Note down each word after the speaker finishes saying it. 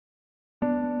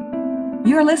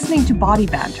You're listening to Body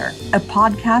Banter, a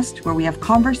podcast where we have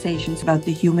conversations about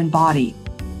the human body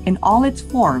in all its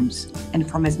forms and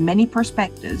from as many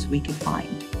perspectives we can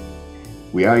find.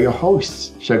 We are your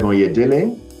hosts,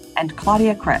 Segun and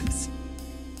Claudia Krebs.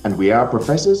 And we are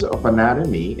professors of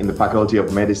anatomy in the Faculty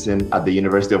of Medicine at the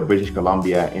University of British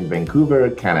Columbia in Vancouver,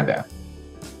 Canada.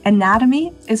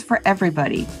 Anatomy is for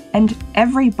everybody and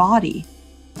every body,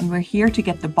 and we're here to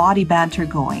get the body banter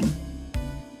going.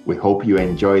 We hope you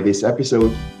enjoy this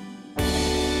episode.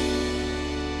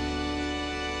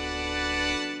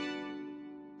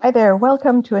 Hi there,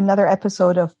 welcome to another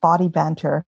episode of Body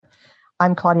Banter.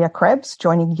 I'm Claudia Krebs,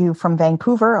 joining you from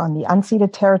Vancouver on the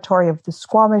unceded territory of the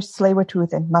Squamish,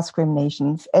 Tsleil-Waututh, and Musqueam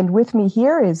nations. And with me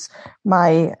here is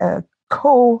my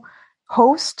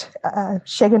co-host,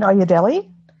 Segun Oyedele.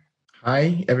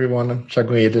 Hi, everyone. I'm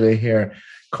Segun Oyedele here,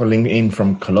 calling in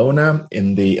from Kelowna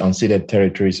in the unceded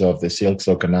territories of the Syilx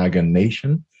Okanagan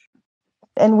Nation.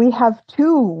 And we have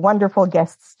two wonderful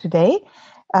guests today,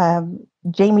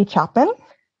 Jamie Chapman.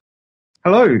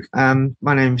 Hello,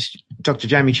 my name's Dr.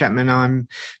 Jamie Chapman. I'm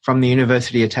from the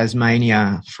University of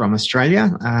Tasmania from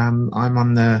Australia. I'm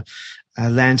on the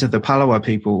lands of the Palawa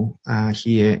people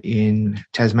here in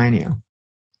Tasmania.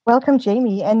 Welcome,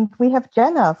 Jamie. And we have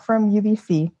Jenna from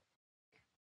UBC.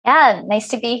 Yeah, nice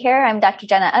to be here. I'm Dr.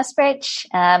 Jenna Usprech.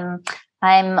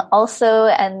 I'm also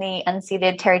in the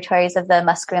unceded territories of the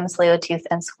Musqueam, Tsleil-Waututh,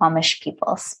 and Squamish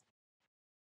peoples.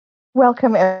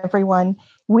 Welcome, everyone.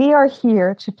 We are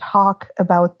here to talk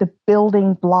about the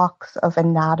building blocks of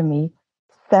anatomy,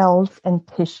 cells and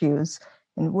tissues.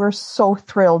 And we're so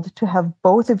thrilled to have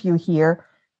both of you here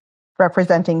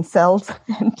representing cells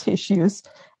and tissues.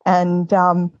 And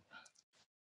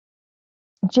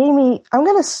Jamie, I'm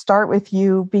going to start with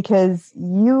you because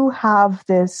you have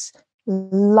this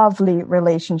lovely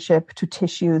relationship to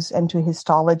tissues and to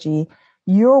histology.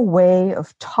 Your way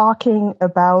of talking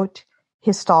about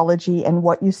histology and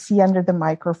what you see under the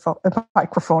microscope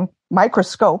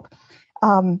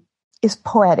is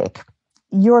poetic.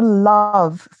 Your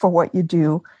love for what you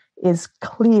do is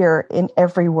clear in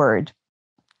every word.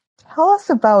 Tell us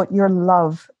about your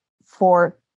love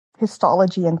for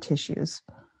histology and tissues.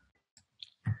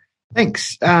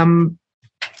 Thanks.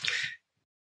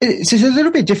 It's a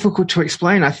little bit difficult to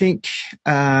explain. I think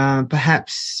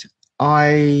perhaps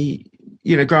growing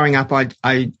up,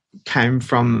 I came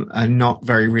from a not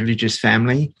very religious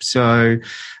family. So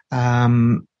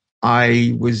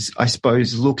I was, I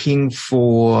suppose, looking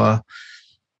for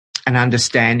an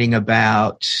understanding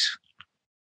about,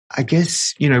 I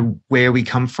guess, where we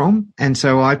come from. And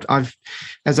so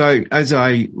as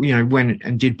I went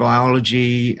and did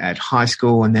biology at high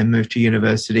school and then moved to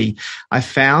university, I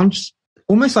found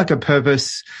almost like a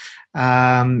purpose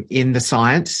in the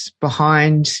science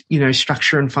behind,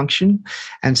 structure and function.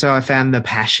 And so I found the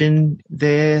passion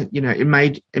there. It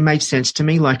made sense to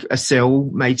me, like a cell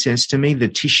made sense to me. The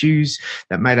tissues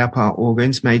that made up our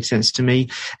organs made sense to me.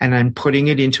 And then putting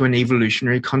it into an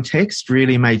evolutionary context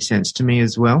really made sense to me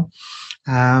as well.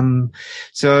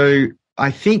 So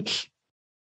I think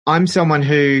I'm someone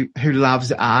who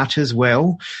loves art as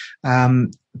well,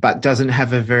 but doesn't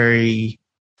have a very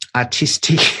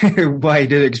artistic way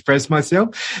to express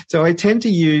myself. So I tend to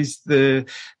use the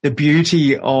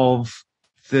beauty of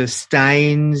the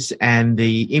stains and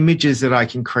the images that I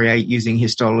can create using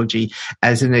histology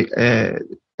as I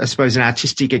suppose an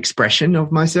artistic expression of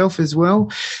myself as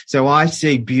well. So I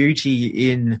see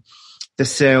beauty in the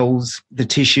cells, the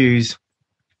tissues,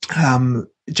 and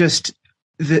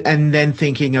then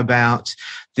thinking about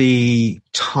the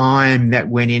time that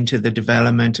went into the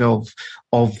development of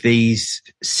these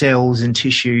cells and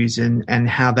tissues and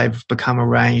how they've become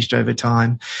arranged over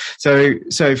time. So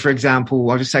for example,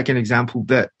 I'll just take an example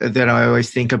that I always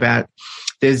think about.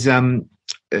 There's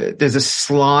a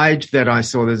slide that I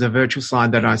saw, there's a virtual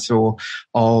slide that I saw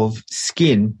of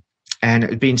skin, and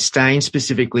it had been stained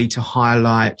specifically to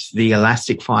highlight the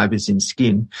elastic fibers in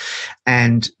skin.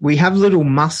 And we have little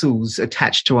muscles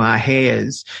attached to our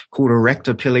hairs called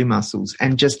erector pili muscles.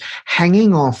 And just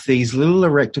hanging off these little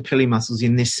erector pili muscles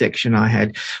in this section I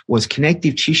had was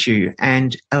connective tissue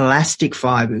and elastic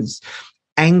fibers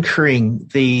anchoring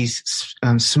these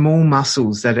small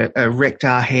muscles that erect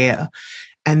our hair.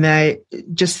 And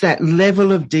just that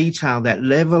level of detail, that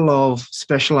level of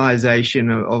specialization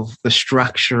of the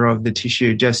structure of the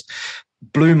tissue just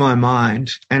blew my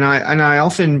mind. And I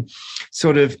often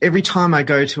sort of, every time I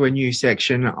go to a new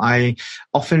section, I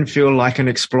often feel like an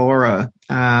explorer,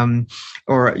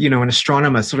 or, you know, an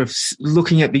astronomer, sort of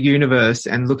looking at the universe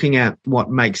and looking at what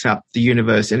makes up the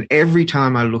universe. And every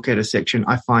time I look at a section,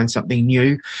 I find something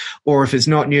new, or if it's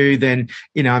not new, then,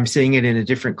 you know, I'm seeing it in a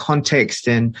different context,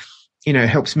 and, you know,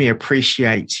 helps me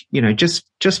appreciate, you know,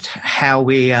 just how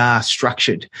we are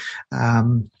structured.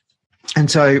 And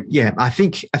so, yeah, I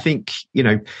think, you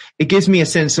know, it gives me a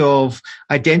sense of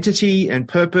identity and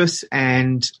purpose,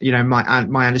 and, you know,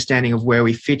 my understanding of where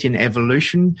we fit in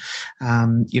evolution.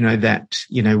 You know, that,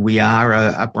 you know, we are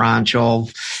a branch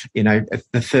of, you know,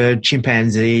 the third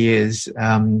chimpanzee, as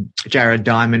Jared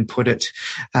Diamond put it.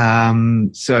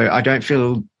 So I don't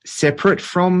feel separate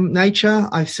from nature.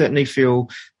 I certainly feel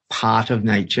part of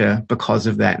nature because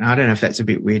of that. And I don't know if that's a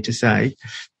bit weird to say.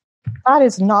 That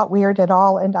is not weird at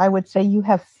all. And I would say you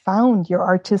have found your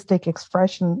artistic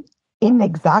expression in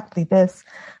exactly this.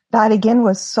 That, again,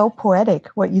 was so poetic,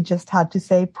 what you just had to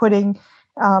say, putting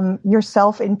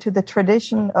yourself into the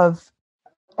tradition of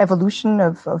evolution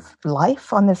of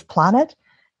life on this planet,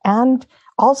 and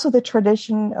also the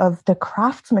tradition of the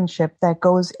craftsmanship that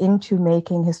goes into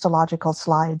making histological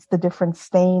slides, the different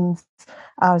stains,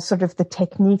 sort of the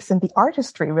techniques and the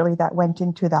artistry really that went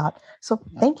into that. So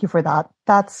thank you for that.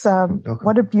 That's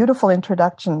what a beautiful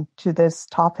introduction to this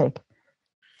topic.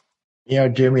 Yeah,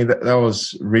 Jamie, that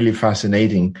was really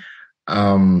fascinating,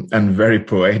 and very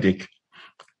poetic.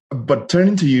 But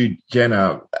turning to you,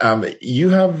 Jenna, you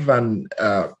have an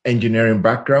engineering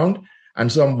background,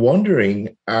 and so I'm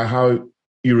wondering how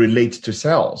you relate to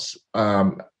cells,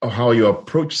 or how you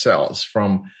approach cells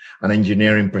from an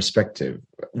engineering perspective.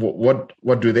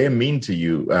 What do they mean to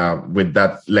you with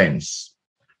that lens?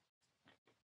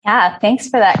 Yeah, thanks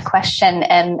for that question.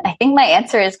 And I think my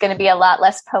answer is going to be a lot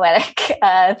less poetic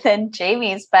than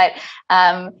Jamie's, but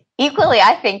equally,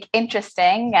 I think,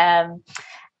 interesting.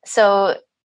 So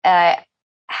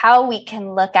how we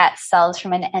can look at cells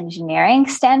from an engineering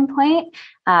standpoint,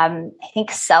 I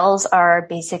think cells are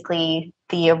basically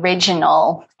the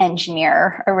original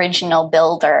engineer, original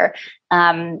builder.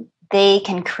 They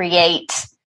can create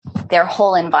their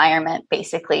whole environment,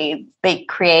 basically. They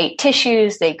create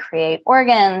tissues, they create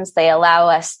organs, they allow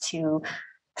us to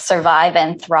survive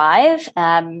and thrive.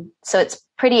 So it's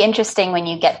pretty interesting when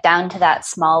you get down to that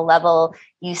small level,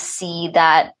 you see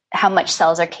that how much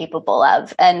cells are capable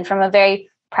of. And from a very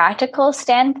practical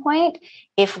standpoint,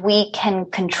 if we can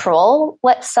control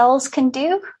what cells can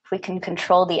do, if we can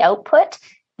control the output,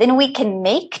 then we can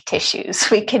make tissues,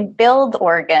 we can build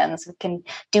organs, we can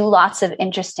do lots of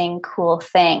interesting, cool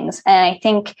things. And I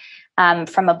think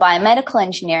from a biomedical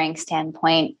engineering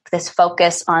standpoint, this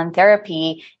focus on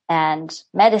therapy and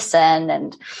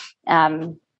medicine,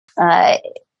 and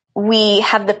we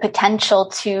have the potential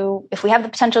to, if we have the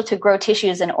potential to grow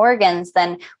tissues and organs,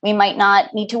 then we might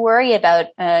not need to worry about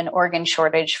an organ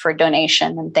shortage for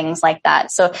donation and things like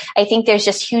that. So I think there's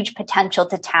just huge potential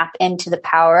to tap into the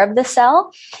power of the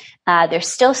cell. There's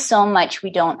still so much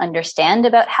we don't understand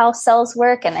about how cells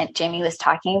work. And Jamie was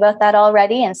talking about that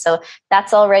already. And so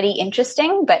that's already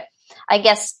interesting. But I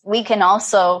guess we can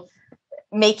also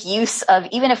make use of,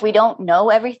 even if we don't know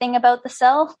everything about the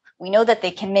cell, we know that they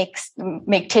can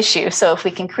make tissue. So if we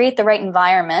can create the right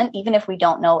environment, even if we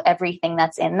don't know everything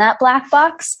that's in that black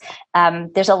box,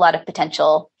 there's a lot of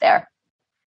potential there.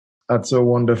 That's so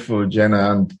wonderful,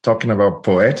 Jenna. And talking about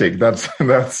poetic, that's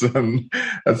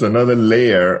another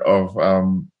layer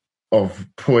of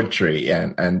poetry,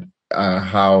 and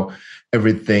how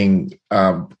everything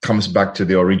comes back to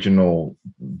the original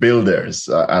builders.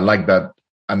 I like that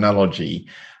analogy.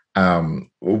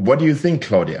 What do you think,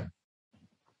 Claudia?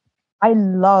 I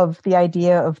love the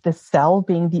idea of the cell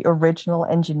being the original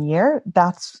engineer.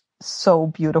 That's so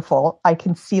beautiful. I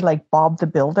can see like Bob the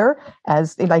Builder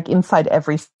as like inside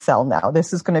every cell now.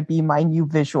 This is going to be my new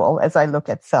visual as I look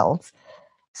at cells.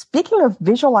 Speaking of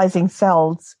visualizing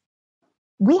cells,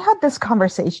 we had this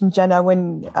conversation, Jenna,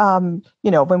 when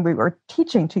when we were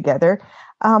teaching together,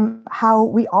 how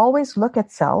we always look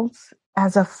at cells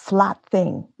as a flat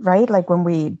thing, right? Like when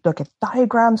we look at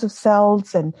diagrams of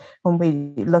cells, and when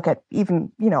we look at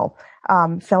even,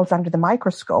 cells under the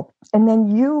microscope. And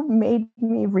then you made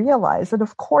me realize that,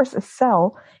 of course, a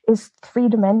cell is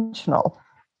three-dimensional.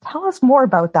 Tell us more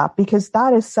about that, because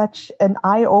that is such an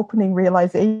eye-opening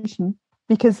realization,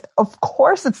 because of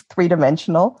course it's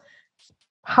three-dimensional.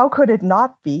 How could it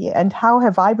not be? And how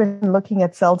have I been looking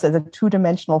at cells as a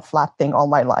two-dimensional flat thing all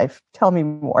my life? Tell me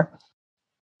more.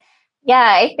 Yeah,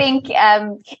 I think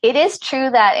it is true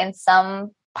that in some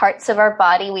parts of our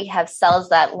body, we have cells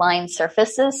that line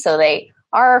surfaces. So they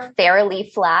are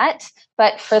fairly flat,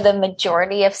 but for the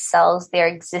majority of cells, they're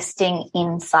existing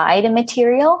inside a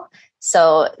material.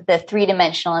 So the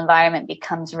three-dimensional environment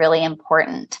becomes really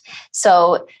important.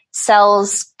 So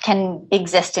cells can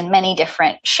exist in many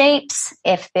different shapes.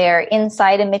 If they're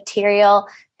inside a material,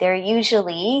 they're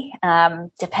usually,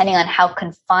 depending on how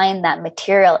confined that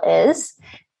material is,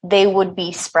 they would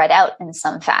be spread out in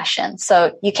some fashion.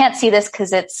 So you can't see this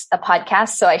because it's a podcast,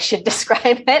 so I should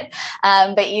describe it.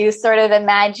 But you sort of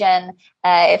imagine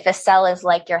if a cell is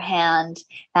like your hand,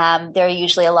 there are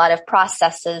usually a lot of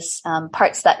processes,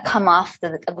 parts that come off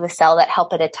of the cell that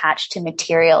help it attach to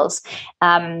materials.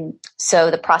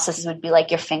 So the processes would be like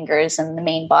your fingers, and the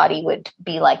main body would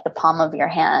be like the palm of your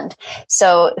hand.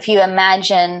 So if you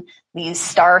imagine these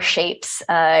star shapes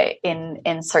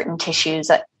in certain tissues,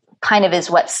 that kind of is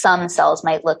what some cells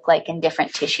might look like in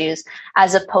different tissues,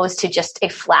 as opposed to just a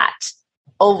flat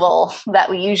oval that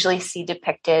we usually see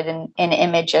depicted in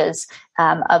images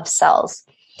of cells.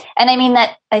 And I mean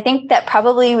that, I think that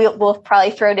probably we'll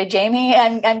probably throw to Jamie,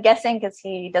 I'm guessing, because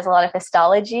he does a lot of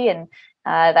histology, and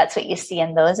that's what you see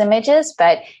in those images.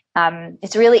 But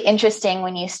it's really interesting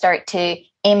when you start to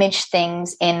image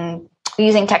things in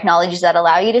using technologies that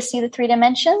allow you to see the three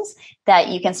dimensions, that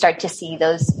you can start to see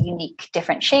those unique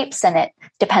different shapes, and it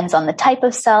depends on the type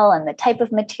of cell and the type of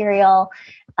material.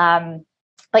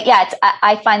 But yeah,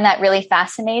 I find that really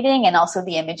fascinating, and also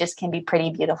the images can be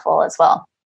pretty beautiful as well.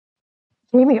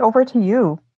 Jamie, over to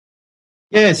you.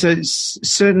 Yeah, so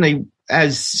certainly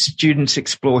as students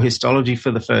explore histology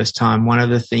for the first time, one of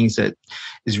the things that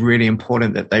is really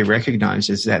important that they recognize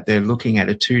is that they're looking at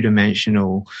a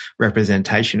two-dimensional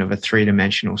representation of a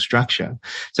three-dimensional structure.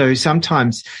 So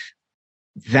sometimes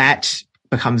that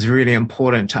becomes really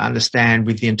important to understand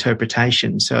with the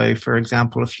interpretation. So, for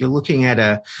example, if you're looking at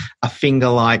a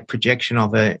finger-like projection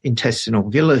of an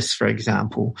intestinal villus, for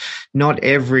example, not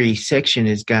every section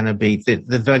is going to be,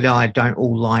 the villi don't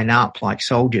all line up like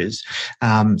soldiers.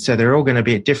 So they're all going to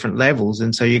be at different levels.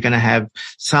 And so you're going to have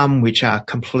some which are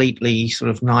completely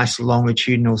sort of nice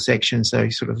longitudinal sections, so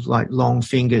sort of like long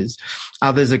fingers.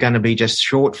 Others are going to be just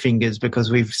short fingers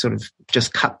because we've sort of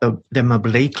just cut them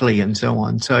obliquely and so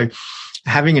on. So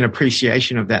having an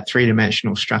appreciation of that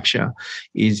three-dimensional structure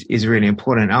is really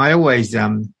important. I always,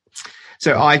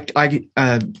 so I did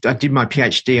my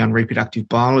PhD on reproductive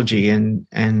biology,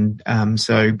 and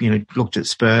so, looked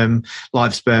at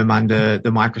live sperm under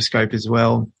the microscope as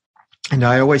well. And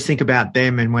I always think about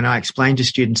them, and when I explain to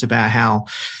students about how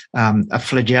a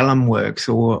flagellum works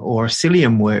or a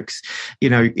cilium works,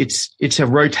 it's a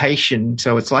rotation,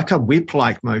 so it's like a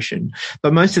whip-like motion.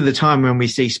 But most of the time when we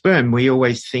see sperm, we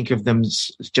always think of them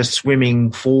just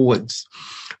swimming forwards.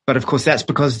 But of course, that's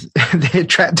because they're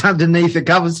trapped underneath a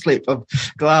cover slip of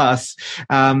glass.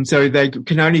 So they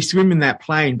can only swim in that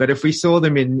plane. But if we saw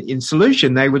them in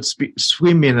solution, they would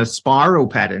swim in a spiral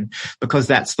pattern, because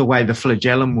that's the way the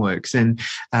flagellum works. And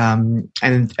the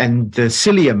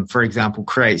cilium, for example,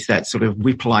 creates that sort of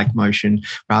whip-like motion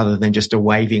rather than just a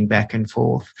waving back and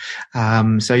forth.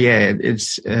 So yeah,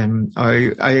 it's,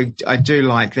 I do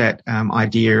like that,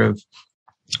 idea of,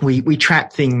 we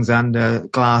trap things under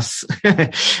glass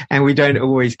and we don't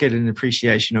always get an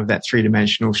appreciation of that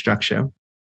three-dimensional structure.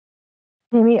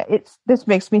 Amy, this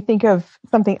makes me think of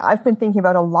something I've been thinking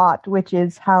about a lot, which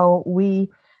is how we,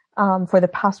 for the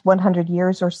past 100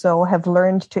 years or so, have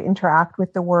learned to interact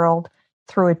with the world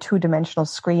through a two-dimensional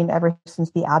screen ever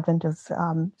since the advent of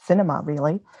cinema,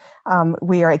 really.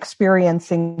 We are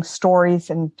experiencing stories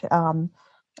and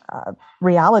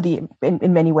reality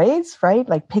in many ways, right?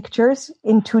 Like pictures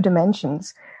in two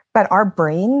dimensions. But our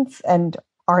brains and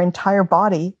our entire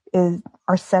body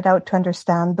are set out to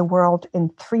understand the world in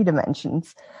three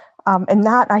dimensions. And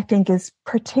that, I think, is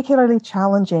particularly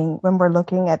challenging when we're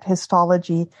looking at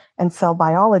histology and cell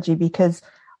biology, because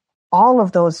all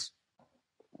of those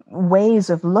ways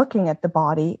of looking at the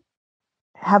body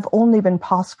have only been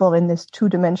possible in this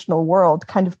two-dimensional world,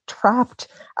 kind of trapped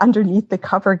underneath the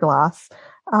cover glass.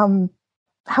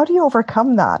 How do you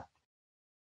overcome that?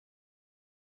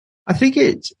 I think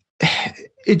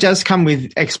it does come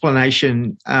with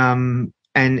explanation. And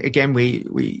again, we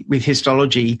with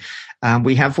histology,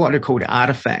 we have what are called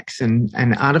artifacts, and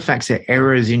artifacts are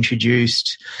errors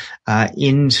introduced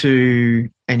into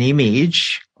an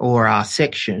image or our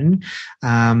section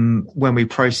when we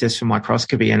process for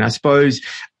microscopy. And I suppose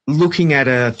looking at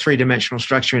a three-dimensional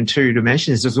structure in two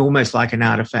dimensions is almost like an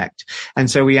artifact. And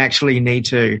so we actually need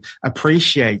to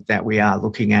appreciate that we are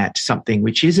looking at something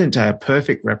which isn't a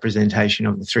perfect representation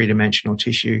of the three-dimensional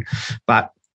tissue,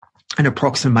 but an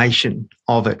approximation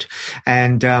of it.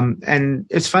 And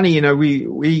it's funny,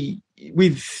 we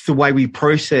with the way we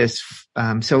process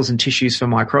cells and tissues for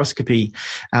microscopy,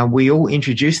 we all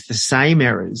introduce the same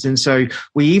errors. And so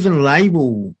we even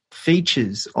label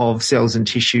features of cells and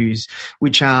tissues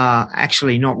which are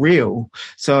actually not real.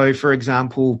 So, for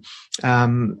example,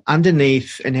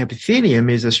 underneath an epithelium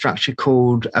is a structure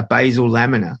called a basal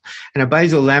lamina. And a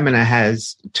basal lamina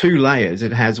has two layers.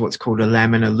 It has what's called a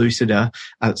lamina lucida,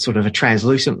 sort of a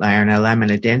translucent layer, and a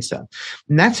lamina densa.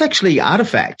 And that's actually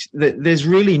artifact. There's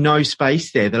really no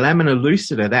space there. The lamina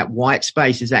lucida, that white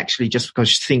space, is actually just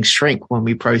because things shrink when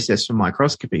we process for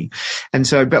microscopy. And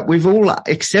so, but we've all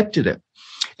accepted it.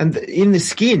 And in the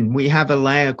skin, we have a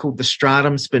layer called the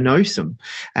stratum spinosum.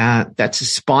 That's a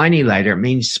spiny layer. It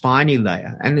means spiny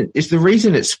layer. And it's the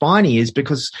reason it's spiny is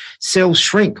because cells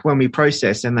shrink when we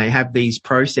process, and they have these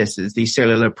processes, these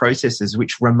cellular processes,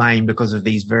 which remain because of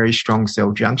these very strong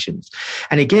cell junctions.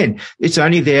 And again, it's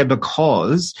only there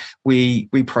because we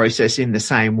process in the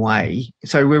same way.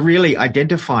 So we're really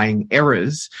identifying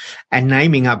errors and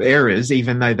naming up errors,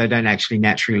 even though they don't actually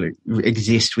naturally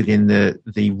exist within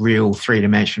the real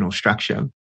three-dimensional structure.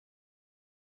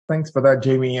 Thanks for that,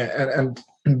 Jamie. And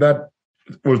that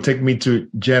will take me to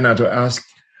Jenna to ask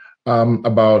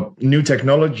about new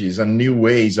technologies and new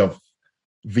ways of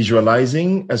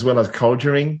visualizing as well as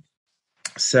culturing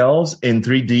cells in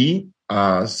 3D.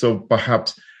 So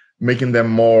perhaps making them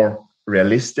more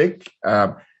realistic.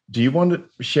 Do you want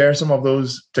to share some of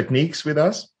those techniques with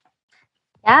us?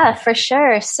 Yeah, for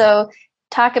sure. So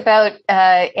talk about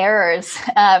errors.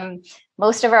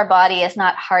 Most of our body is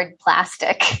not hard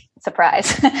plastic.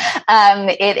 Surprise.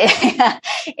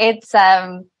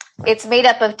 It's made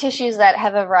up of tissues that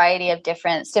have a variety of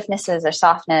different stiffnesses or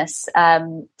softness.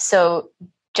 So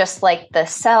just like the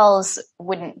cells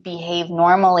wouldn't behave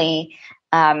normally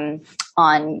on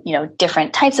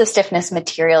different types of stiffness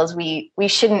materials, we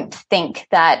shouldn't think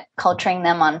that culturing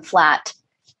them on flat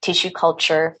tissue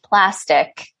culture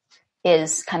plastic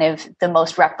is kind of the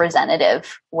most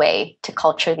representative way to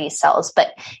culture these cells.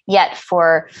 But yet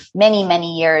for many,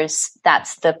 many years,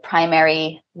 that's the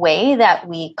primary way that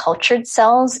we cultured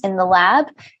cells in the lab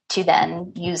to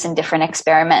then use in different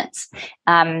experiments.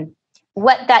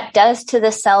 What that does to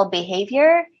the cell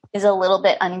behavior is a little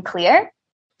bit unclear.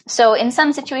 So in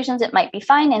some situations, it might be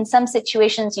fine. In some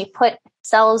situations, you put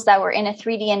cells that were in a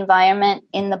 3D environment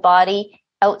in the body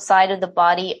outside of the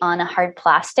body on a hard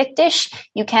plastic dish,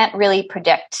 you can't really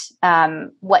predict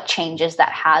what changes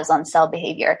that has on cell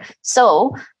behavior.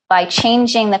 So by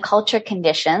changing the culture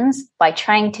conditions, by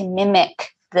trying to mimic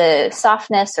the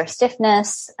softness or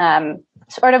stiffness,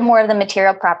 sort of more of the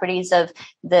material properties of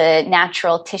the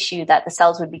natural tissue that the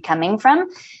cells would be coming from,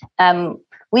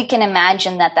 we can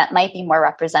imagine that might be more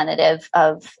representative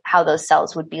of how those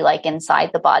cells would be like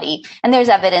inside the body. And there's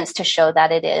evidence to show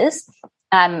that it is.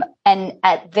 And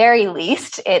at very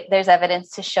least, there's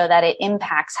evidence to show that it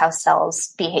impacts how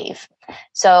cells behave.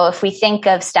 So if we think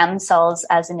of stem cells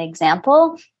as an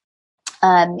example,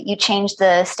 you change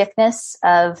the stiffness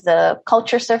of the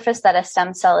culture surface that a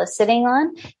stem cell is sitting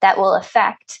on, that will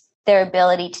affect their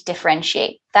ability to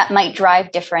differentiate. That might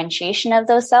drive differentiation of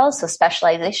those cells, so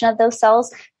specialization of those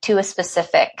cells to a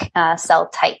specific cell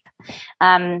type.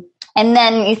 And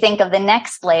then you think of the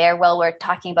next layer, well, we're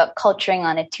talking about culturing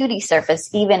on a 2D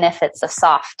surface, even if it's a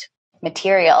soft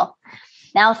material.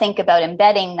 Now think about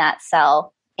embedding that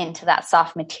cell into that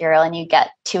soft material, and you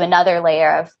get to another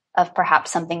layer of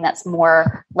perhaps something that's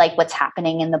more like what's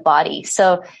happening in the body.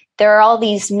 So there are all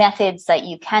these methods that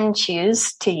you can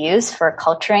choose to use for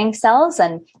culturing cells,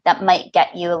 and that might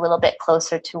get you a little bit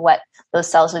closer to what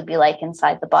those cells would be like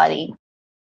inside the body.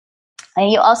 And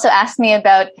you also asked me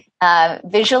about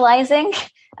visualizing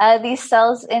these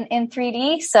cells in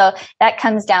 3D. So that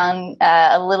comes down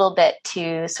a little bit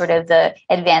to sort of the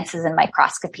advances in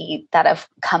microscopy that have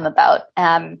come about.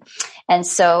 And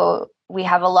so we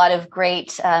have a lot of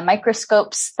great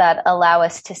microscopes that allow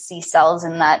us to see cells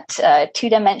in that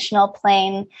two-dimensional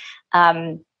plane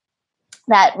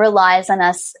that relies on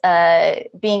us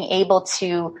being able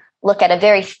to look at a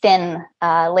very thin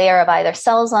layer of either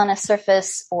cells on a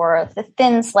surface or the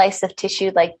thin slice of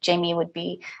tissue like Jamie would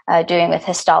be doing with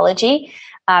histology.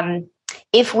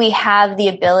 If we have the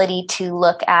ability to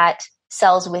look at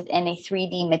cells within a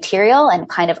 3D material and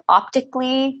kind of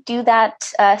optically do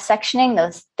that sectioning,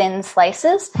 those thin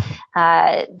slices,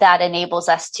 that enables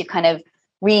us to kind of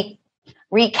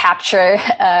recapture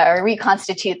or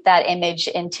reconstitute that image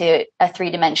into a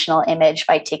three-dimensional image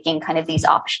by taking kind of these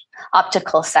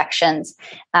optical sections.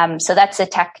 So that's a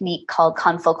technique called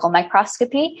confocal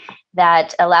microscopy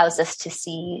that allows us to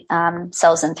see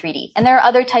cells in 3D. And there are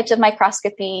other types of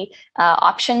microscopy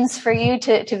options for you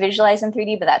to visualize in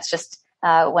 3D, but that's just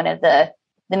one of the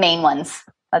main ones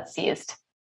that's used.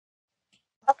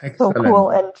 Excellent. So cool.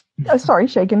 And sorry,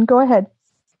 Segun, go ahead.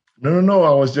 No.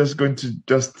 I was just going to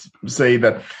just say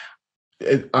that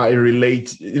I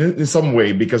relate in some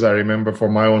way, because I remember for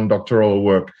my own doctoral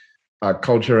work,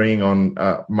 culturing on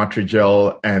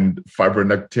matrigel and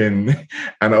fibronectin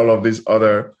and all of these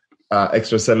other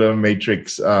extracellular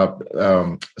matrix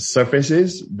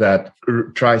surfaces that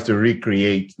tries to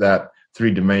recreate that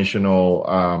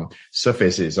three-dimensional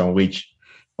surfaces on which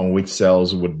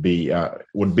cells would be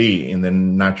in the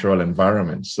natural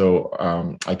environment.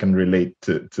 So I can relate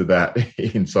to that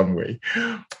in some way.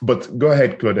 But go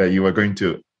ahead, Claudia. You were going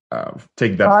to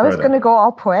take that further. I was going to go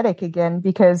all poetic again,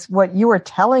 because what you were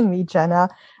telling me, Jenna,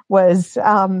 was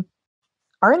our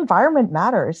environment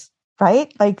matters,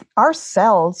 right? Like, our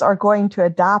cells are going to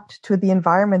adapt to the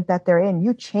environment that they're in.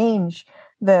 You change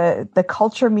the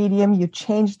culture medium, you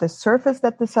change the surface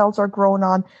that the cells are grown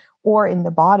on, or in the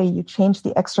body, you change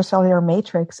the extracellular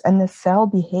matrix and the cell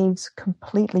behaves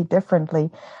completely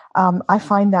differently. I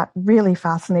find that really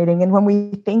fascinating. And when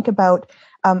we think about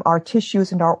our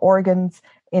tissues and our organs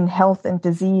in health and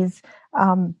disease,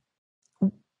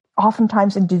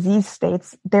 oftentimes in disease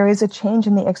states, there is a change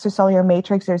in the extracellular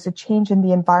matrix, there's a change in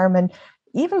the environment.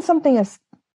 Even something as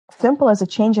simple as a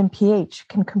change in pH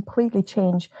can completely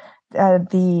change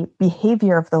the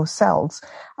behavior of those cells.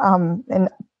 And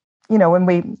when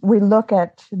we look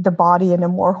at the body in a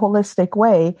more holistic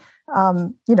way,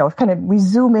 we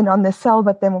zoom in on the cell,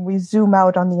 but then when we zoom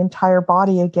out on the entire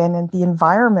body again and the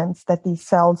environments that these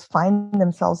cells find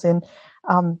themselves in,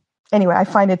 I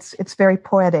find it's very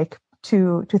poetic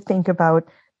to think about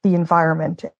the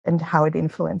environment and how it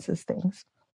influences things.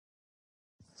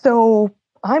 So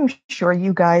I'm sure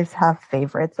you guys have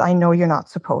favorites. I know you're not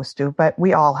supposed to, but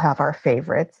we all have our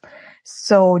favorites.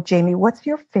 So Jamie, what's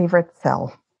your favorite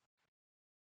cell?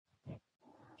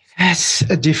 That's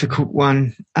a difficult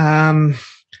one,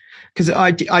 because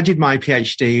I did my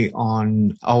PhD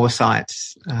on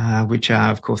oocytes, which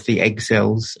are, of course, the egg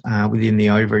cells within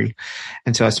the ovary.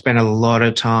 And so I spent a lot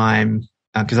of time,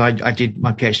 because I did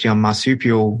my PhD on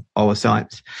marsupial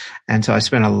oocytes. And so I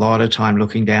spent a lot of time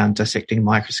looking down, dissecting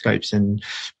microscopes and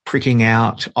pricking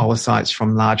out oocytes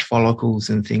from large follicles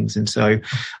and things. And so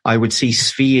I would see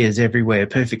spheres everywhere,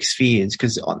 perfect spheres,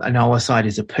 because an oocyte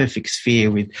is a perfect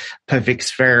sphere with perfect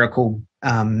spherical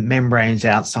membranes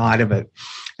outside of it.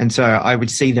 And so I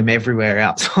would see them everywhere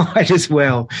outside as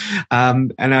well. So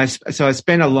I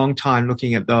spent a long time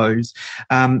looking at those.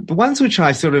 The ones which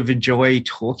I sort of enjoy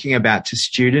talking about to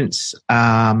students,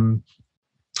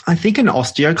 I think an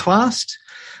osteoclast,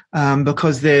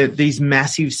 because they're these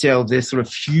massive cells. They're sort of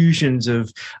fusions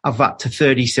of up to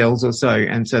 30 cells or so.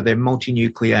 And so they're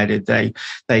multinucleated.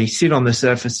 They sit on the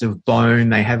surface of bone.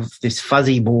 They have this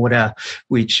fuzzy border,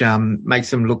 which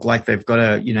makes them look like they've got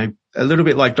a little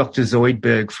bit like Dr.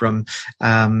 Zoidberg from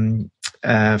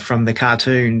the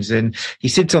cartoons, and he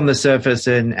sits on the surface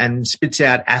and spits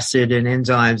out acid and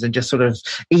enzymes and just sort of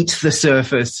eats the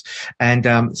surface. And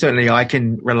certainly I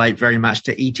can relate very much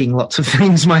to eating lots of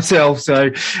things myself.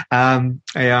 So I'm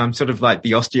sort of like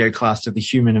the osteoclast of the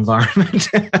human environment.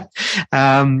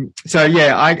 I've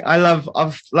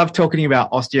loved talking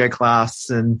about osteoclasts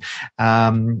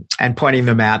and pointing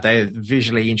them out. They're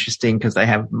visually interesting because they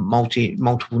have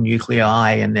multiple nuclei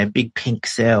and they're big pink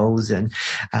cells, and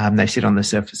they sit on the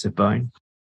surface of bone.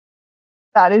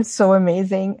 That is so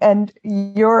amazing. And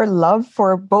your love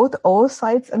for both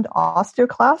oocytes and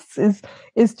osteoclasts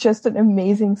is just an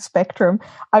amazing spectrum.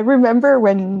 I remember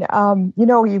when,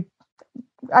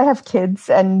 I have kids,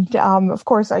 and of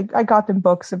course I got them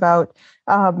books about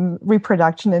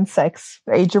reproduction and sex,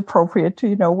 age appropriate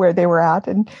to, where they were at.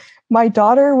 And my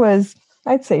daughter was,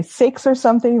 I'd say 6 or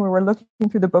something. We were looking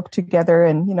through the book together,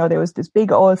 and, there was this big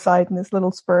oocyte and this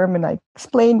little sperm, and I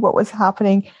explained what was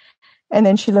happening. And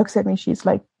then she looks at me, she's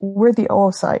like, "We're the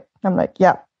oocyte." I'm like,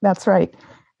 "Yeah, that's right."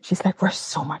 She's like, "We're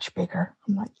so much bigger."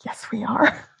 I'm like, "Yes, we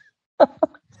are."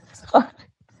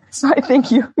 So I think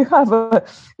you have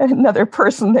another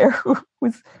person there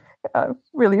who's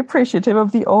really appreciative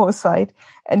of the oocyte.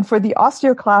 And for the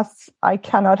osteoclasts, I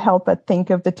cannot help but think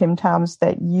of the Tim Tams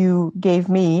that you gave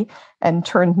me and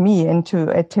turned me into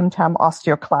a Tim Tam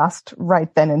osteoclast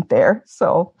right then and there.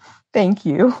 So thank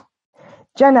you.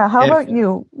 Jenna, how about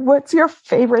you? What's your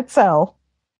favorite cell?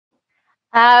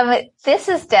 This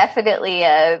is definitely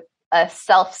a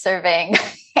self-serving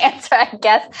answer, I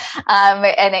guess.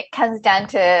 And it comes down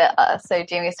to, so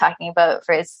Jamie was talking about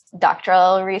for his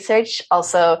doctoral research,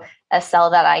 also a cell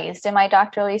that I used in my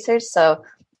doctoral research. So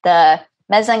the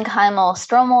mesenchymal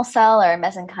stromal cell or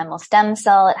mesenchymal stem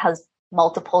cell, it has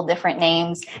multiple different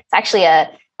names. It's actually a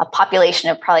population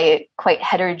of probably a quite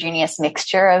heterogeneous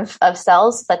mixture of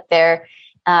cells, but they're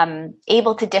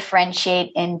able to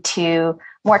differentiate into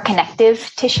more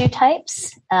connective tissue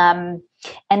types.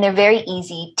 And they're very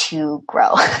easy to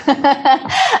grow. So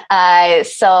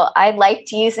I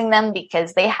liked using them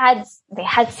because they had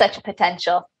such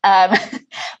potential.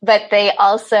 But they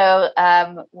also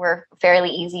were fairly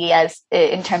easy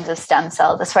in terms of stem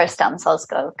cells, as far as stem cells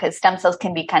go, because stem cells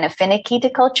can be kind of finicky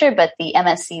to culture, but the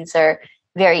MSCs are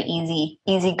very easy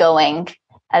going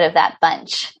out of that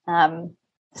bunch.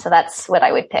 So that's what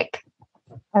I would pick.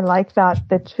 I like that,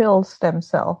 the chill stem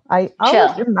cell. I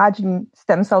always imagine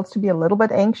stem cells to be a little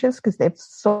bit anxious because they have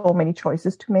so many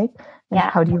choices to make. And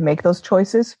how do you make those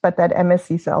choices? But that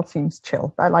MSC cell seems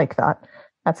chill. I like that.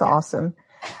 That's awesome.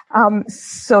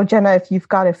 So Jenna, if you've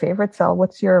got a favorite cell,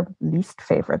 what's your least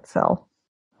favorite cell?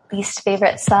 Least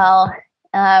favorite cell?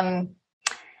 I'd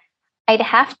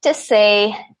have to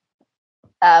say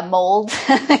mold,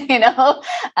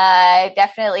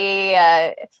 definitely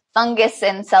fungus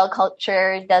and cell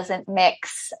culture doesn't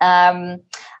mix.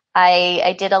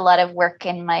 I did a lot of work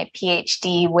in my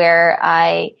PhD where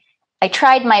I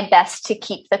tried my best to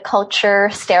keep the culture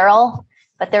sterile,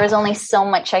 but there was only so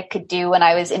much I could do when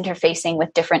I was interfacing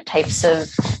with different types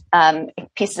of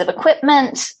pieces of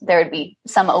equipment. There would be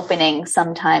some openings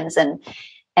sometimes, and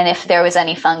if there was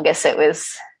any fungus, it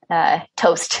was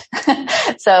toast.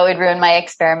 So it would ruin my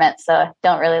experiment. So I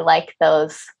don't really like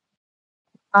those.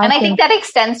 I think that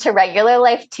extends to regular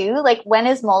life too. Like, when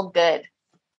is mold good?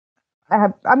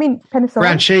 Penicillin.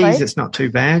 Around cheese, right? It's not too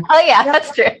bad. Oh yeah,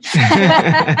 that's true.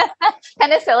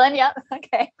 Penicillin, yeah.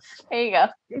 Okay, there you go.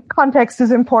 Context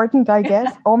is important, I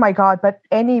guess. Oh my God, but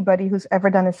anybody who's ever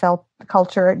done a cell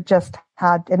culture just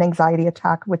had an anxiety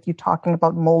attack with you talking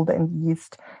about mold and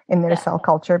yeast in their cell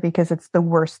culture, because it's the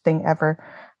worst thing ever.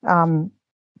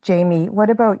 Jamie, what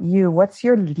about you? What's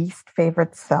your least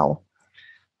favorite cell?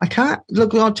 I can't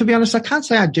look. To be honest, I can't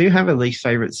say I do have a least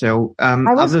favorite cell.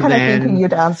 I was kind of thinking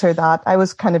you'd answer that. I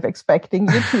was kind of expecting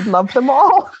you to love them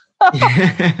all.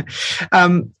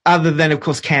 Other than, of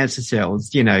course, cancer cells.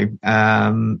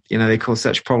 They cause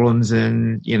such problems,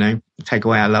 and take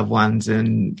away our loved ones,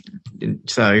 and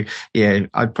so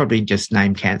I'd probably just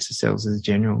name cancer cells as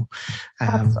general.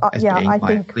 As being I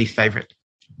think least favorite.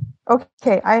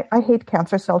 Okay, I hate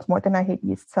cancer cells more than I hate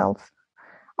yeast cells.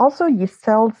 Also, yeast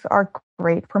cells are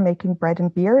great for making bread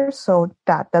and beer, so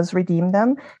that does redeem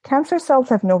them. Cancer cells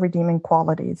have no redeeming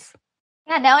qualities.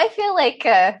 Yeah, now I feel like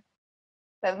can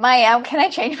I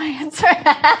change my answer?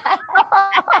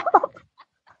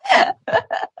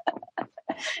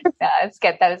 No, it's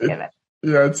good. That was good.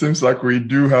 Yeah, it seems like we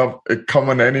do have a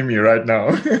common enemy right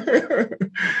now.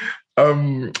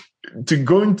 To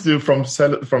go into from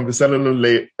the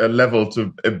cellular level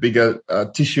to a bigger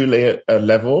tissue layer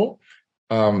level.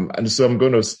 And so I'm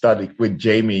going to start with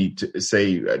Jamie to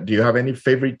say, do you have any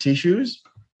favorite tissues?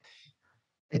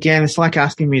 Again, it's like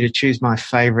asking me to choose my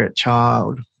favorite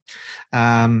child.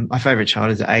 My favorite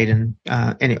child is Aiden.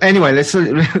 Anyway, let's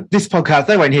this podcast.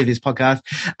 They won't hear this podcast.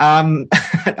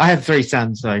 I have 3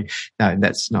 sons, so no,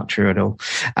 that's not true at all.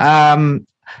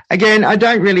 Again, I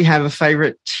don't really have a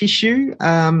favorite tissue.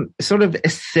 Sort of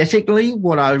aesthetically,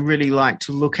 what I really like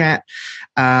to look at,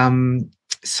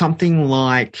 something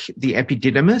like the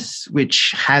epididymis,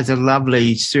 which has a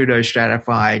lovely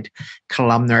pseudo-stratified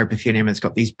columnar epithelium. It's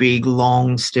got these big,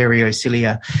 long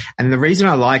stereocilia. And the reason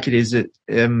I like it is that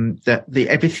the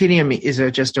epithelium is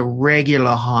just a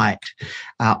regular height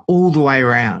all the way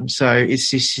around. So it's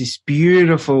this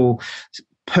beautiful,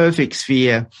 perfect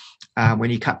sphere when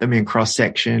you cut them in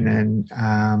cross-section,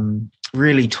 and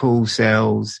really tall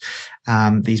cells,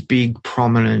 these big,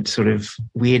 prominent, sort of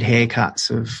weird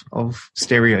haircuts of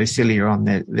stereocilia on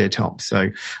their top. So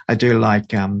I do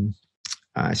like,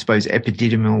 I suppose,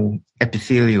 epithelial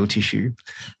tissue.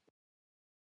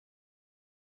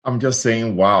 I'm just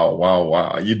saying,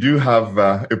 wow. You do have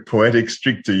a poetic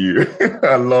streak to you.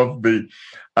 I love the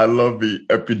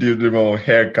epididymal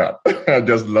haircut. I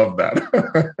just love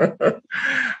that.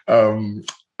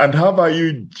 And how about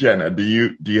you, Jenna? Do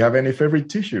you have any favorite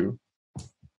tissue?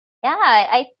 Yeah,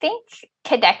 I think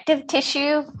connective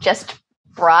tissue, just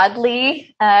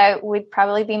broadly, would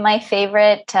probably be my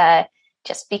favorite,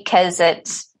 just because it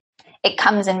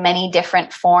comes in many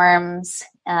different forms.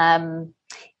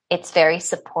 It's very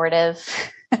supportive.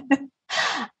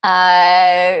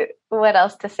 What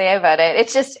else to say about it?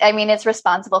 It's just, it's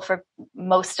responsible for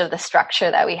most of the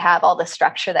structure that we have, all the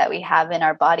structure that we have in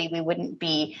our body. We wouldn't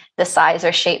be the size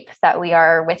or shape that we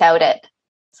are without it.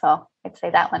 So I'd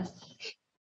say that one.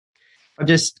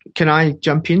 Can I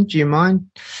jump in? Do you mind?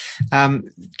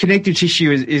 Connective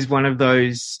tissue is one of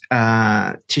those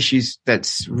tissues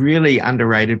that's really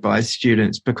underrated by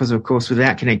students because, of course,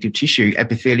 without connective tissue,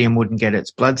 epithelium wouldn't get its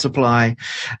blood supply,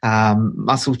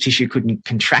 muscle tissue couldn't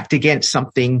contract against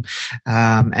something,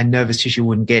 and nervous tissue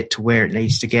wouldn't get to where it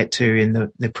needs to get to in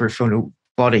the peripheral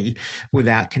body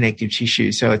without connective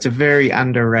tissue. So it's a very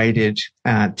underrated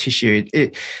tissue.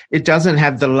 It doesn't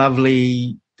have the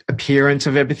lovely appearance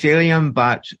of epithelium,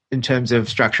 but in terms of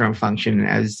structure and function,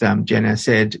 as Jenna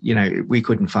said, we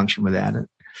couldn't function without it.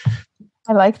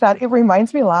 I like that. It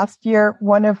reminds me last year,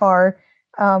 one of our,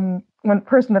 one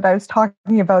person that I was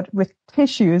talking about with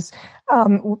tissues,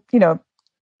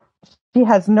 she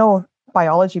has no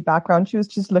biology background. She was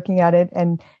just looking at it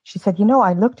and she said,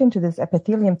 I looked into this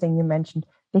epithelium thing you mentioned.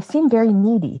 They seem very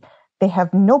needy. They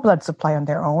have no blood supply on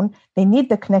their own. They need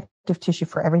the connective tissue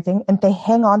for everything, and they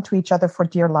hang on to each other for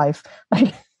dear life.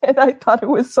 And I thought it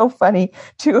was so funny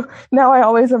too. Now I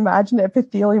always imagine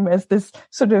epithelium as this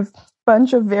sort of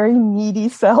bunch of very needy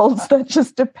cells that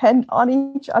just depend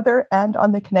on each other and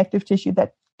on the connective tissue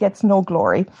that gets no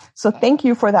glory. So thank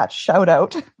you for that shout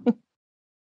out.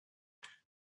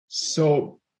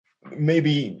 So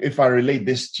maybe if I relate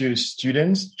this to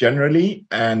students generally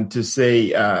and to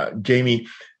say, Jamie,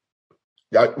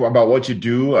 about what you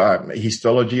do,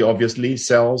 histology, obviously,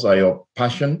 cells are your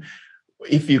passion.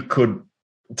 If you could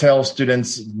tell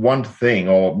students one thing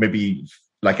or maybe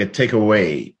like a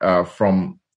takeaway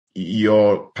from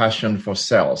your passion for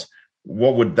cells,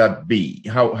 what would that be?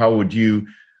 How would you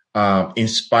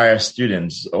inspire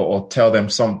students or tell them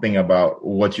something about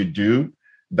what you do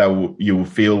that you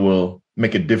feel will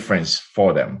make a difference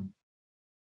for them?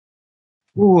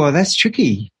 Oh, that's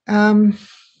tricky.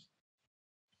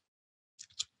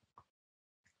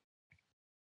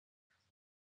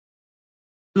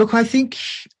 Look, I think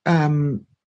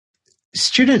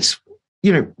students,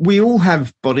 we all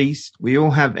have bodies, we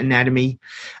all have anatomy.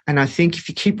 And I think if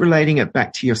you keep relating it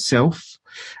back to yourself,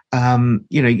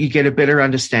 you get a better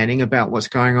understanding about what's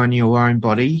going on in your own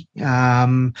body.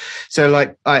 So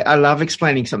like, I love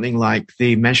explaining something like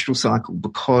the menstrual cycle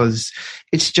because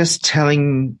it's just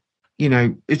telling,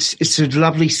 it's a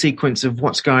lovely sequence of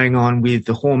what's going on with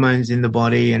the hormones in the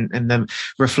body and the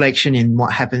reflection in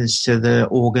what happens to the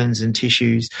organs and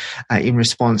tissues in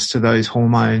response to those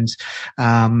hormones.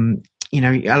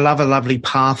 I love a lovely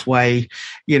pathway,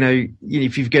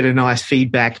 if you've got a nice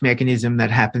feedback mechanism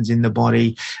that happens in the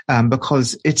body,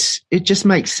 because it just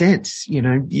makes sense.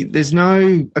 There's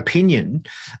no opinion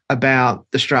about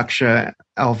the structure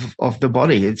of the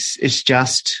body. It's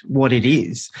just what it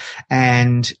is.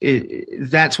 And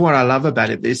that's what I love about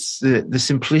it. The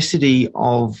simplicity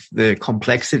of the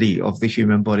complexity of the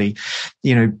human body.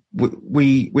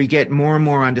 We get more and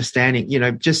more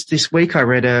understanding. Just this week I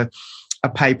read a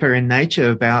paper in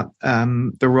Nature about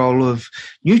the role of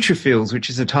neutrophils, which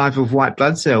is a type of white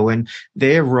blood cell, and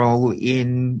their role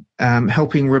in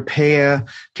helping repair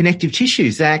connective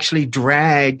tissues. They actually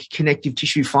drag connective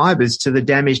tissue fibers to the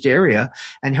damaged area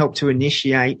and help to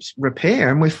initiate repair.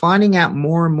 And we're finding out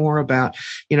more and more about,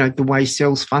 the way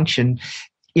cells function,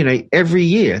 every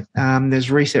year. There's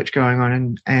research going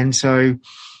on. And so,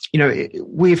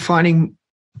 we're finding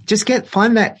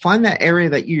find that area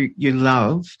that you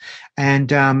love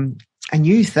and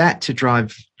use that to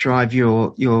drive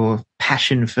your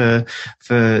passion for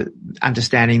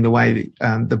understanding the way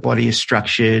the body is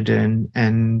structured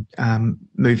and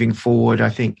moving forward. I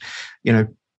think,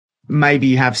 maybe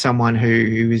you have someone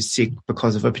who is sick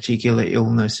because of a particular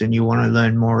illness and you want to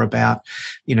learn more about,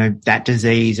 that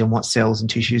disease and what cells and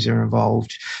tissues are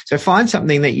involved. So find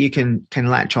something that you can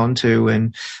latch onto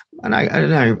and I don't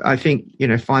know, I think,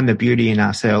 find the beauty in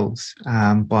ourselves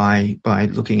by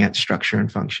looking at structure and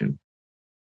function.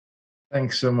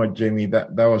 Thanks so much, Jamie.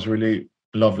 That was really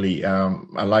lovely.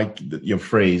 I like your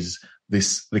phrase,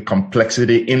 the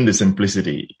complexity in the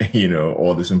simplicity,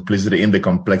 or the simplicity in the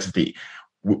complexity.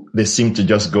 They seem to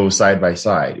just go side by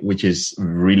side, which is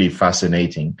really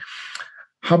fascinating.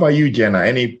 How about you, Jenna?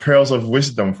 Any pearls of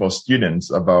wisdom for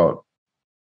students about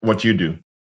what you do?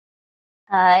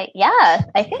 Yeah,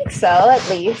 I think so, at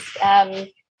least.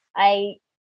 I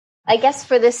guess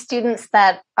for the students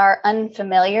that are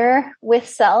unfamiliar with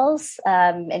cells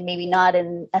and maybe not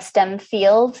in a STEM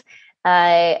field,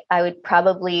 I would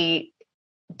probably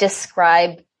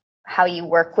describe how you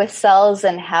work with cells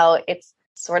and how it's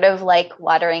sort of like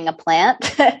watering a plant.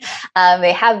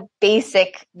 They have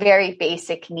very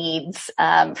basic needs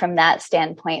from that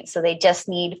standpoint. So they just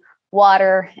need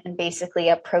water and basically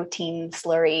a protein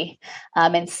slurry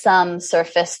and some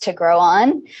surface to grow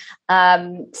on.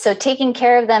 So taking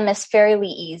care of them is fairly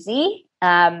easy.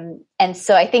 And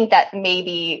so I think that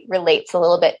maybe relates a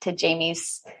little bit to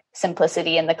Jamie's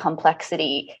simplicity and the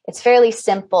complexity. It's fairly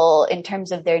simple in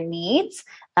terms of their needs,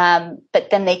 but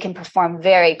then they can perform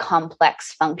very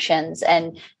complex functions.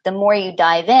 And the more you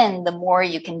dive in, the more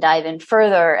you can dive in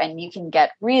further, and you can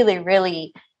get really,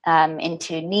 really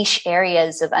into niche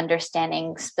areas of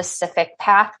understanding specific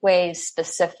pathways,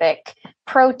 specific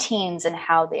proteins, and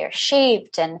how they are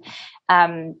shaped. And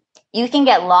you can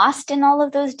get lost in all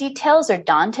of those details or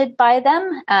daunted by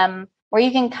them, or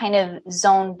you can kind of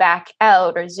zone back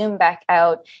out or zoom back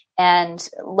out and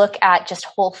look at just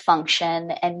whole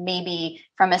function, and maybe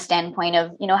from a standpoint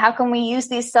of, how can we use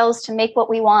these cells to make what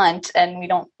we want? And we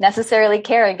don't necessarily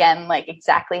care, again, like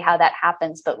exactly how that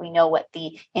happens, but we know what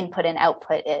the input and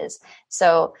output is.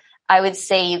 So I would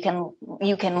say you can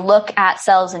look at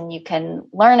cells and you can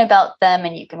learn about them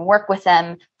and you can work with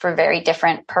them for very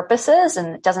different purposes.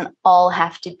 And it doesn't all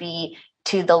have to be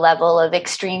to the level of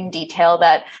extreme detail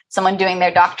that someone doing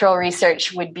their doctoral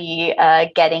research would be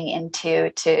getting into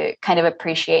to kind of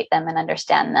appreciate them and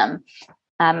understand them.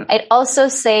 I'd also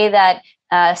say that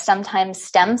sometimes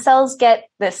stem cells get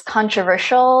this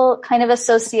controversial kind of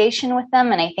association with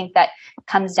them. And I think that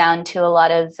comes down to a lot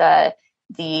of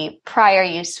the prior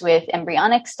use with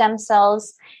embryonic stem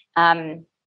cells, and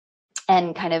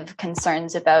kind of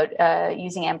concerns about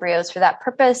using embryos for that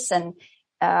purpose. And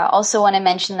also want to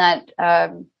mention that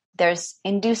there's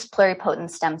induced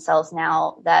pluripotent stem cells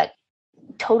now that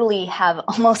totally have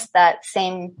almost that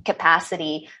same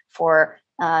capacity for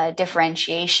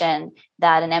differentiation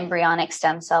that an embryonic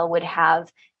stem cell would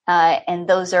have. And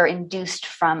those are induced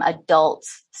from adult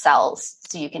cells.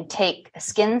 So you can take a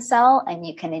skin cell and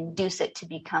you can induce it to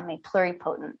become a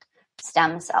pluripotent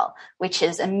stem cell, which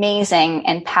is amazing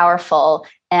and powerful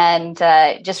and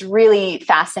just really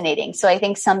fascinating. So I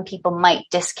think some people might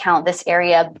discount this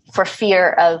area for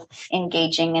fear of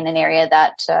engaging in an area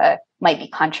that might be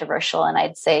controversial. And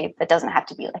I'd say that doesn't have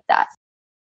to be like that.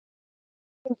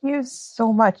 Thank you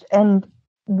so much. And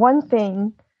one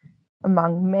thing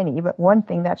among many, but one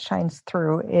thing that shines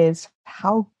through is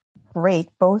how great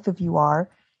both of you are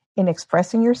in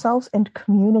expressing yourselves and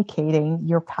communicating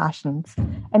your passions.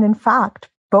 And in fact,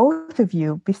 both of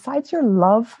you, besides your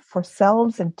love for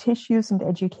cells and tissues and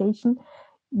education,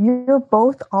 you're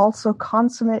both also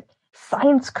consummate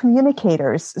science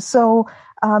communicators. So,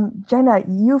 Jenna,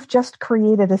 you've just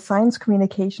created a science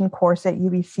communication course at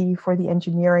UBC for the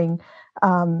engineering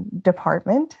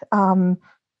department.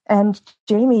 And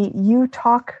Jamie, you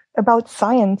talk about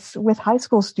science with high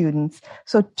school students.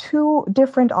 So two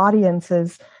different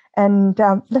audiences. And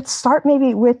let's start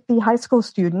maybe with the high school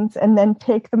students and then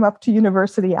take them up to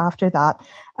university after that.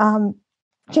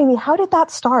 Jamie, how did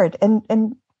that start?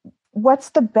 And what's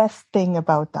the best thing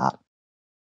about that?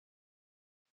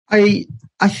 I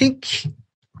think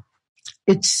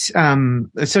it's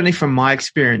certainly from my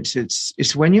experience,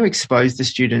 it's when you expose the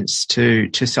students to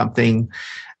something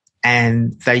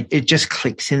and it just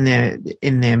clicks in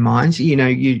their minds.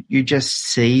 You just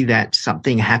see that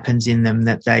something happens in them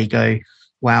that they go,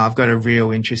 wow, I've got a real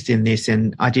interest in this,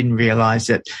 and I didn't realize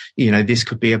that, this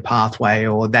could be a pathway,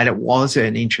 or that it was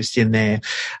an interest in there.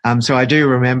 So I do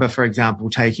remember, for example,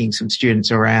 taking some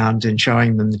students around and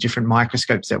showing them the different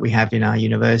microscopes that we have in our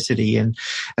university, and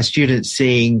a student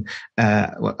seeing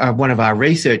one of our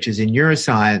researchers in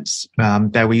neuroscience.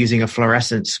 They were using a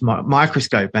fluorescence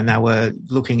microscope, and they were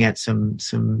looking at some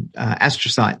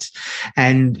astrocytes.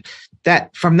 And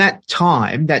that from that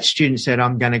time, that student said,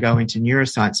 I'm going to go into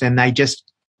neuroscience, and they just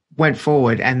went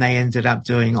forward and they ended up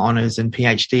doing honours and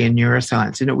PhD in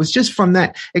neuroscience. And it was just from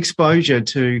that exposure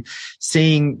to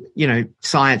seeing,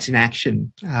 science in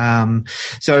action.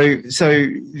 So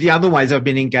the other ways I've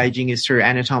been engaging is through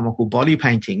anatomical body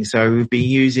painting. So we've been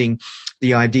using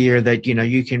the idea that,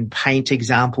 you can paint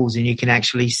examples and you can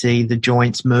actually see the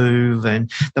joints move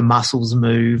and the muscles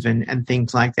move and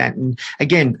things like that. And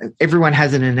again, everyone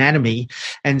has an anatomy.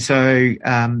 And so,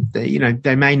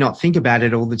 they may not think about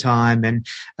it all the time. And,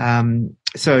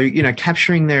 so,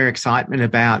 capturing their excitement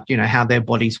about, how their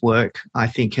bodies work, I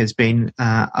think has been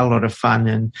a lot of fun.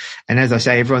 And as I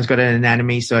say, everyone's got an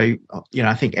anatomy. So,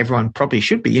 I think everyone probably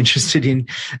should be interested in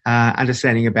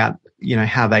understanding about,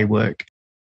 how they work.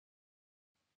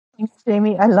 Thanks,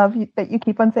 Jamie. I love that you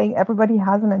keep on saying everybody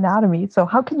has an anatomy. So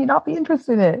how can you not be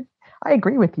interested in it? I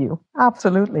agree with you.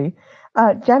 Absolutely.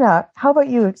 Jenna, how about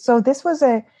you? So this was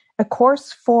a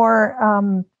course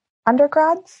for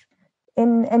undergrads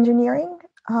in engineering?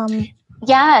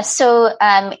 Yeah, so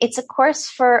it's a course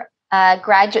for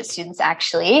graduate students,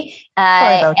 actually.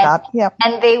 Sorry about that. Yep.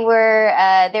 And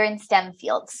they're in STEM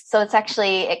fields. So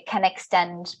it can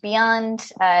extend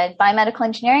beyond biomedical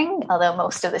engineering, although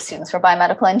most of the students were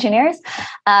biomedical engineers.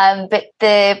 But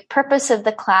the purpose of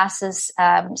the class is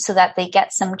so that they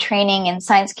get some training in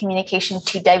science communication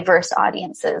to diverse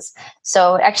audiences.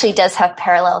 So it actually does have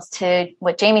parallels to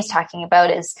what Jamie's talking about,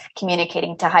 is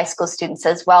communicating to high school students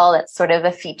as well. That's sort of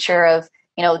a feature of,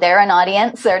 they're an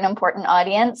audience, they're an important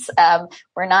audience.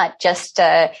 We're not just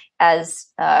as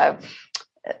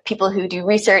people who do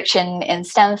research in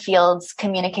STEM fields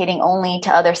communicating only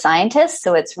to other scientists.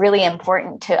 So it's really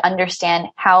important to understand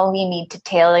how you need to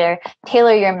tailor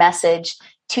your message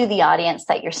to the audience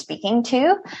that you're speaking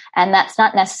to. And that's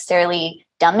not necessarily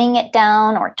dumbing it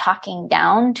down or talking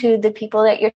down to the people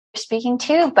that you're speaking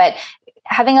to, but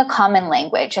having a common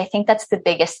language. I think that's the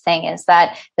biggest thing, is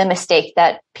that the mistake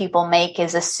that people make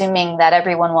is assuming that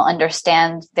everyone will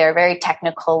understand their very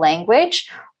technical language,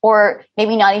 or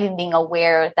maybe not even being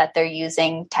aware that they're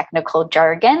using technical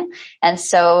jargon. And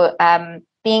so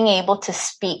being able to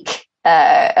speak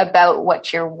about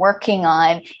what you're working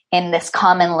on in this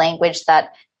common language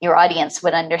that your audience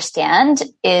would understand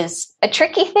is a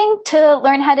tricky thing to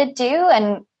learn how to do.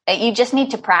 And you just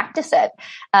need to practice it.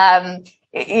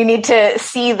 You need to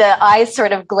see the eyes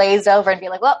sort of glaze over and be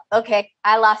like, well, okay,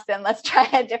 I lost them. Let's try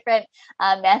a different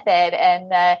method.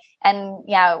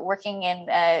 And working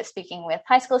in speaking with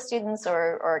high school students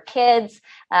or kids,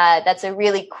 that's a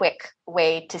really quick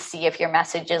way to see if your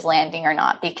message is landing or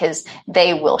not, because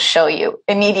they will show you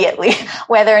immediately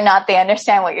whether or not they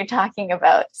understand what you're talking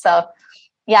about. So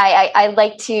I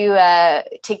like to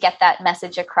get that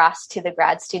message across to the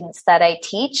grad students that I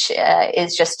teach,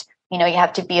 is just, you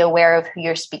have to be aware of who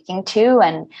you're speaking to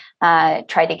and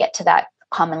try to get to that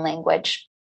common language.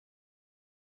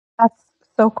 That's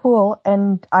so cool.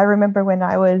 And I remember when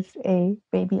I was a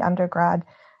baby undergrad,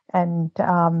 and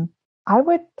I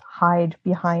would hide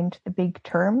behind the big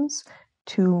terms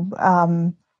to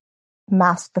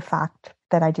mask the fact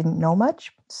that I didn't know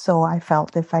much. So I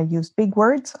felt if I used big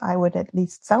words, I would at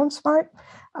least sound smart.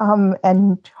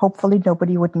 And hopefully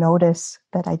nobody would notice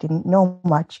that I didn't know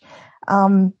much.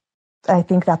 I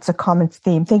think that's a common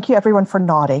theme. Thank you, everyone, for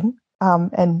nodding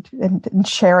and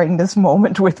sharing this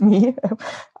moment with me.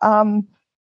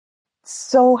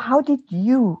 So how did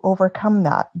you overcome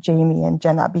that, Jamie and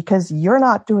Jenna? Because you're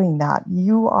not doing that.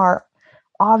 You are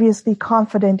obviously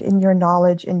confident in your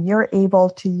knowledge, and you're able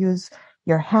to use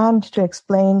your hand to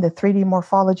explain the 3D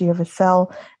morphology of a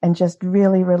cell, and just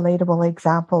really relatable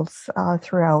examples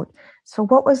throughout. So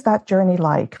what was that journey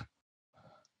like?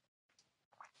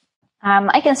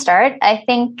 I can start. I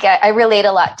think I relate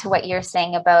a lot to what you're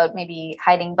saying about maybe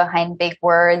hiding behind big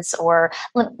words, or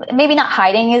maybe not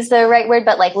hiding is the right word,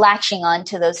 but like latching on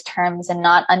to those terms and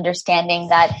not understanding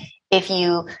that if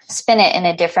you spin it in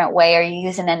a different way or you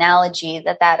use an analogy,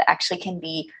 that actually can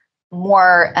be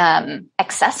more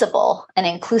accessible and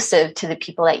inclusive to the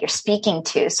people that you're speaking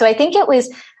to. So I think it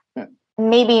was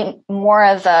maybe more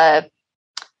of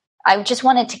I just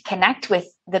wanted to connect with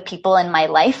the people in my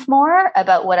life more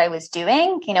about what I was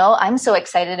doing. I'm so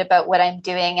excited about what I'm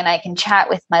doing, and I can chat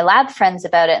with my lab friends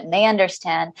about it and they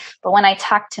understand. But when I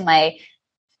talk to my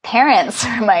parents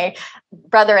or my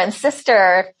brother and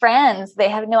sister friends, they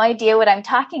have no idea what I'm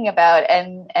talking about.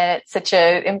 And it's such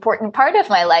an important part of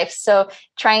my life. So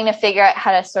trying to figure out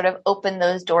how to sort of open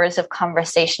those doors of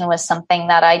conversation was something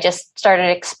that I just started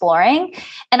exploring.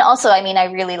 And also, I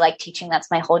really like teaching.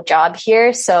 That's my whole job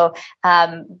here. So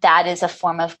that is a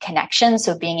form of connection.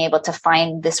 So being able to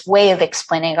find this way of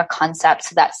explaining a concept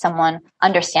so that someone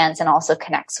understands and also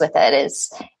connects with it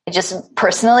is just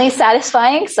personally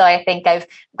satisfying. So I think I've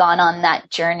gone on that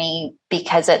journey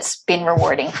because it's been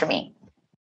rewarding for me.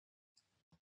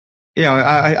 Yeah,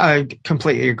 I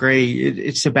completely agree.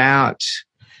 It's about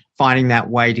finding that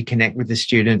way to connect with the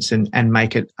students and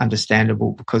make it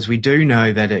understandable, because we do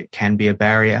know that it can be a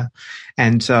barrier.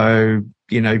 And so,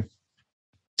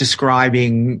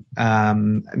 describing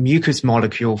mucus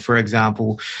molecule, for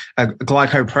example, a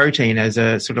glycoprotein, as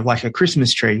a sort of like a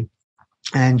Christmas tree.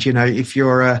 And, if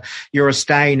you're a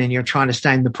stain and you're trying to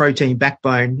stain the protein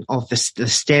backbone of the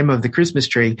stem of the Christmas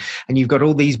tree, and you've got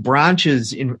all these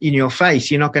branches in your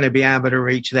face, you're not going to be able to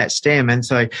reach that stem. And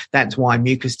so that's why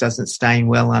mucus doesn't stain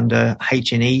well under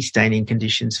H&E staining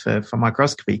conditions for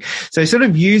microscopy. So sort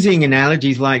of using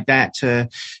analogies like that to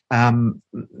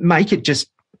make it just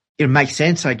make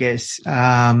sense, I guess.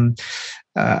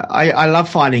 I love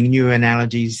finding new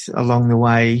analogies along the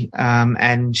way.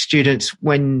 And students,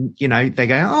 when, they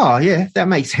go, oh yeah, that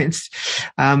makes sense.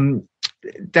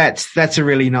 that's a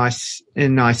really nice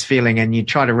feeling, and you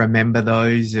try to remember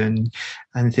those and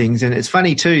things. And it's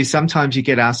funny too, sometimes you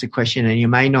get asked a question and you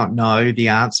may not know the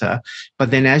answer, but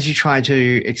then as you try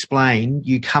to explain,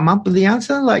 you come up with the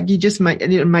answer. Like you just make,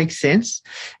 and it makes sense.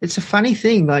 It's a funny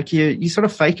thing. Like you sort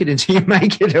of fake it until you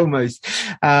make it almost.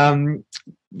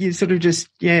 You sort of just,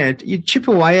 you chip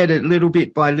away at it little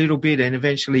bit by little bit, and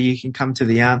eventually you can come to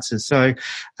the answer. So,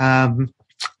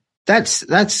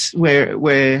 that's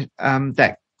where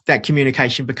that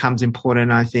communication becomes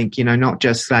important. I think, not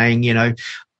just saying,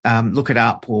 look it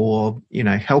up, or,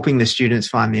 helping the students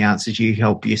find the answers. You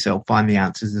help yourself find the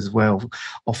answers as well,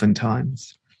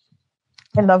 oftentimes.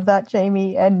 I love that,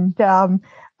 Jamie. And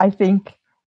I think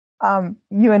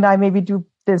you and I maybe do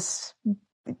this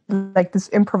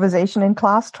improvisation in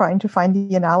class, trying to find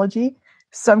the analogy.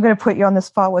 So I'm going to put you on the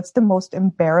spot. What's the most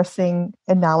embarrassing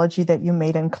analogy that you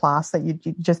made in class that you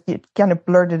kind of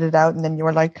blurted it out, and then you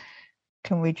were like,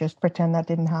 can we just pretend that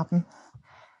didn't happen?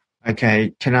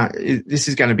 Okay. This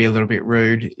is going to be a little bit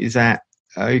rude. Is that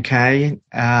okay?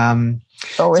 I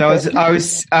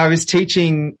was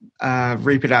teaching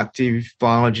reproductive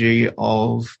biology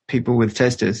of people with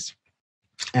testes,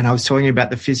 and I was talking about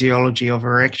the physiology of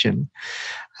erection.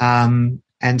 And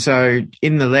so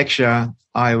in the lecture,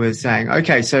 I was saying,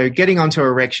 okay, so getting onto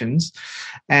erections,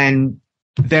 and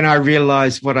then I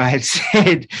realized what I had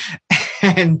said.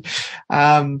 And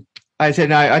I said,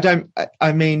 no, I don't,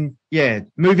 I mean,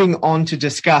 moving on to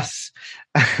discuss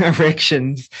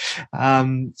erections.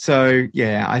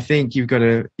 I think you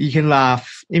can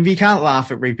laugh. If you can't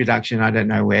laugh at reproduction, I don't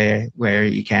know where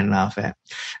you can laugh at.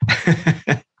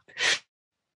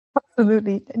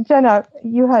 Absolutely. Jenna,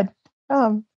 you had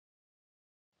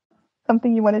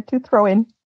something you wanted to throw in.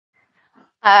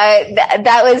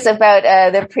 That was about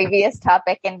the previous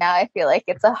topic, and now I feel like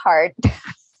it's a hard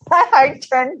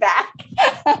turn back.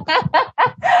 But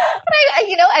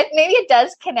maybe it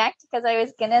does connect, because I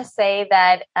was going to say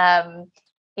that,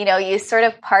 you sort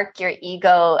of park your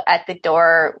ego at the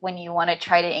door when you want to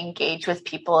try to engage with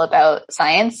people about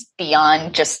science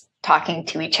beyond just talking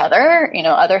to each other,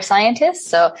 other scientists.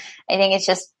 So I think it's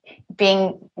just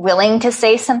being willing to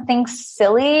say something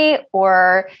silly,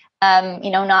 or,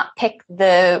 not pick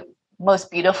the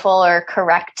most beautiful or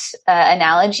correct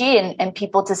analogy, and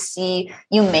people to see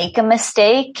you make a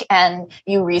mistake and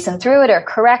you reason through it or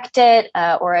correct it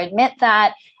or admit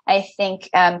that. I think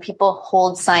people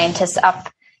hold scientists up,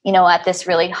 at this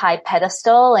really high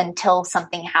pedestal until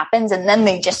something happens, and then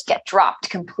they just get dropped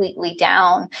completely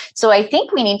down. So I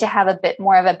think we need to have a bit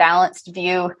more of a balanced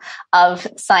view of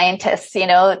scientists.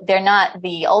 They're not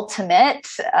the ultimate,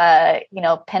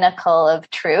 pinnacle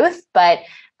of truth, but,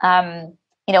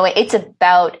 it's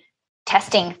about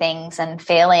testing things and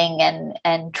failing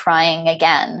and trying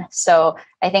again. So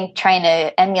I think trying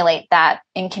to emulate that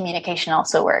in communication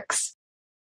also works.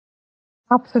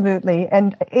 Absolutely.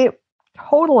 And it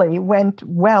totally went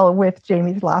well with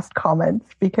Jamie's last comments,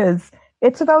 because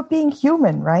it's about being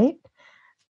human, right?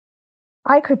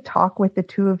 I could talk with the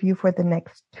two of you for the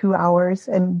next 2 hours,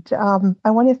 and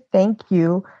I want to thank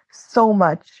you so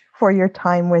much for your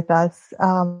time with us.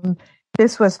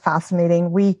 This was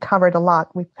fascinating. We covered a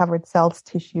lot. We covered cells,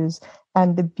 tissues,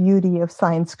 and the beauty of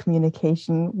science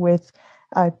communication with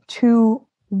two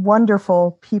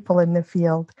wonderful people in the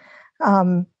field.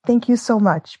 Thank you so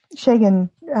much. Segun,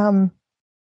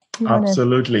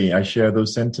 Absolutely. I share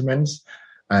those sentiments,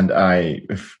 and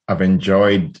I've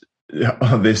enjoyed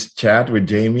this chat with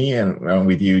Jamie and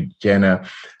with you, Jenna.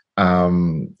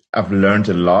 I've learned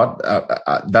a lot.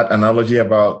 That analogy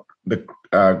about the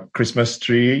Christmas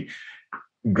tree,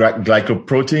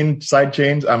 glycoprotein side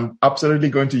chains, I'm absolutely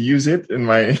going to use it in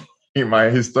my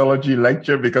histology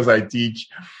lecture, because I teach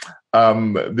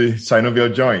the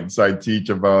synovial joints. I teach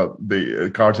about the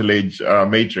cartilage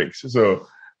matrix. So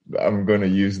I'm going to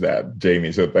use that,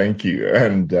 Jamie. So thank you.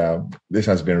 And this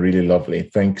has been really lovely.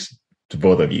 Thanks to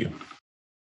both of you.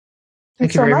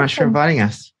 Thank you very much for inviting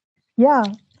us. Yeah,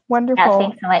 wonderful. Yeah,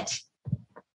 thanks so much.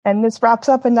 And this wraps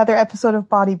up another episode of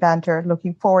Body Banter.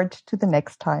 Looking forward to the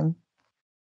next time.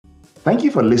 Thank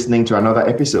you for listening to another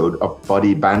episode of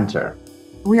Body Banter.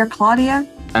 We are Claudia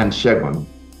and Segun,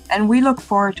 and we look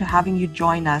forward to having you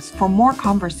join us for more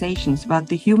conversations about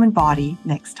the human body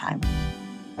next time.